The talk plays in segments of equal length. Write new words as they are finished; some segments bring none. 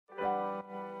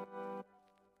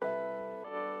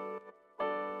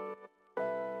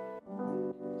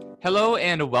Hello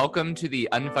and welcome to the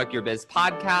Unfuck Your Biz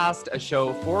podcast, a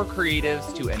show for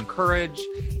creatives to encourage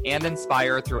and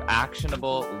inspire through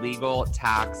actionable legal,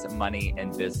 tax, money,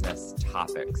 and business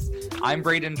topics. I'm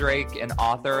Braden Drake, an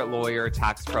author, lawyer,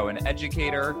 tax pro, and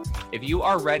educator. If you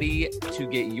are ready to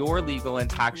get your legal and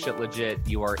tax shit legit,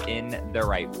 you are in the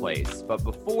right place. But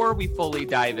before we fully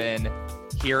dive in,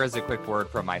 here is a quick word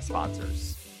from my sponsors.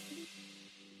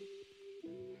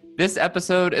 This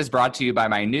episode is brought to you by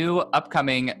my new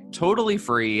upcoming totally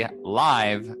free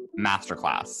live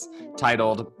masterclass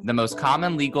titled The Most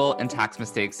Common Legal and Tax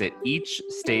Mistakes at Each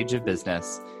Stage of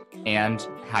Business and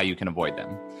How You Can Avoid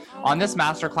Them. On this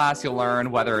masterclass, you'll learn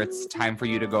whether it's time for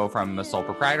you to go from a sole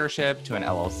proprietorship to an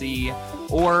LLC,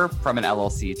 or from an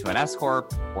LLC to an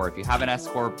S-Corp, or if you have an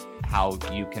S-Corp, how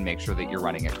you can make sure that you're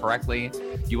running it correctly.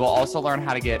 You will also learn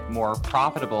how to get more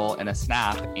profitable in a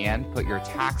snap and put your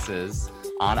taxes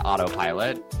on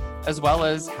autopilot, as well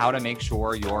as how to make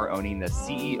sure you're owning the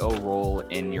CEO role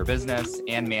in your business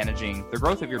and managing the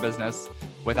growth of your business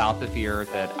without the fear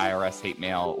that IRS hate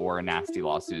mail or nasty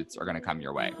lawsuits are going to come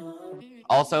your way.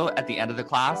 Also, at the end of the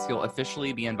class, you'll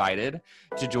officially be invited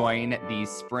to join the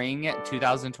spring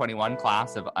 2021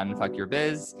 class of Unfuck Your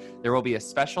Biz. There will be a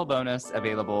special bonus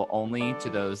available only to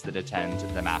those that attend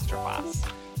the masterclass.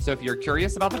 So if you're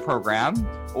curious about the program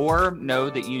or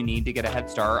know that you need to get a head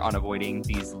start on avoiding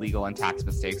these legal and tax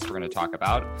mistakes we're going to talk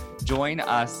about, join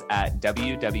us at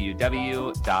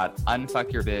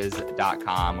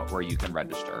www.unfuckyourbiz.com where you can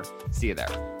register. See you there.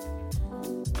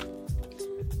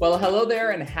 Well, hello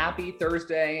there and happy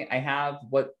Thursday. I have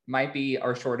what might be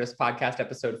our shortest podcast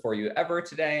episode for you ever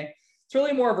today. It's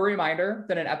really more of a reminder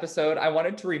than an episode. I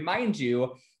wanted to remind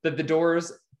you that the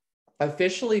doors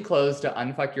officially closed to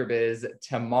Unfuck Your Biz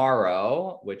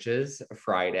tomorrow, which is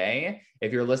Friday.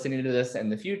 If you're listening to this in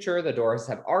the future, the doors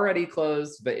have already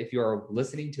closed, but if you're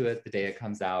listening to it the day it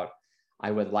comes out, I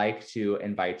would like to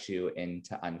invite you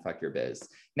into Unfuck Your Biz.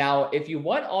 Now, if you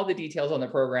want all the details on the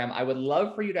program, I would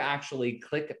love for you to actually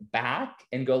click back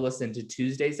and go listen to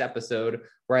Tuesday's episode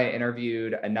where I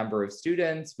interviewed a number of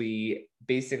students. We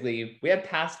had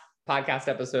past podcast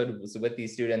episodes with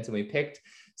these students and we picked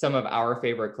some of our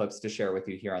favorite clips to share with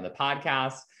you here on the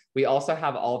podcast. We also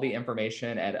have all the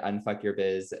information at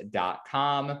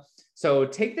unfuckyourbiz.com. So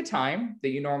take the time that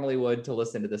you normally would to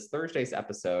listen to this Thursday's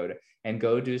episode and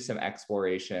go do some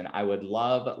exploration. I would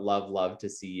love to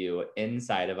see you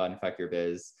inside of Unfuck Your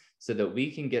Biz so that we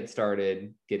can get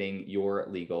started getting your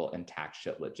legal and tax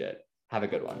shit legit. Have a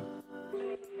good one.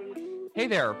 Hey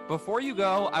there, before you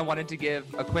go, I wanted to give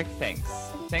a quick thanks.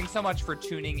 Thanks so much for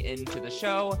tuning into the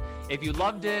show. If you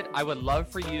loved it, I would love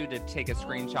for you to take a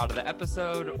screenshot of the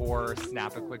episode or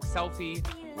snap a quick selfie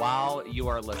while you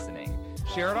are listening.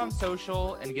 Share it on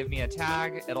social and give me a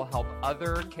tag. It'll help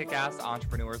other kick-ass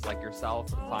entrepreneurs like yourself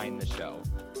find the show.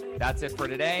 That's it for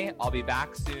today. I'll be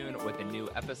back soon with a new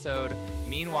episode.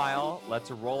 Meanwhile, let's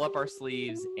roll up our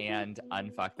sleeves and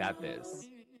unfuck that biz.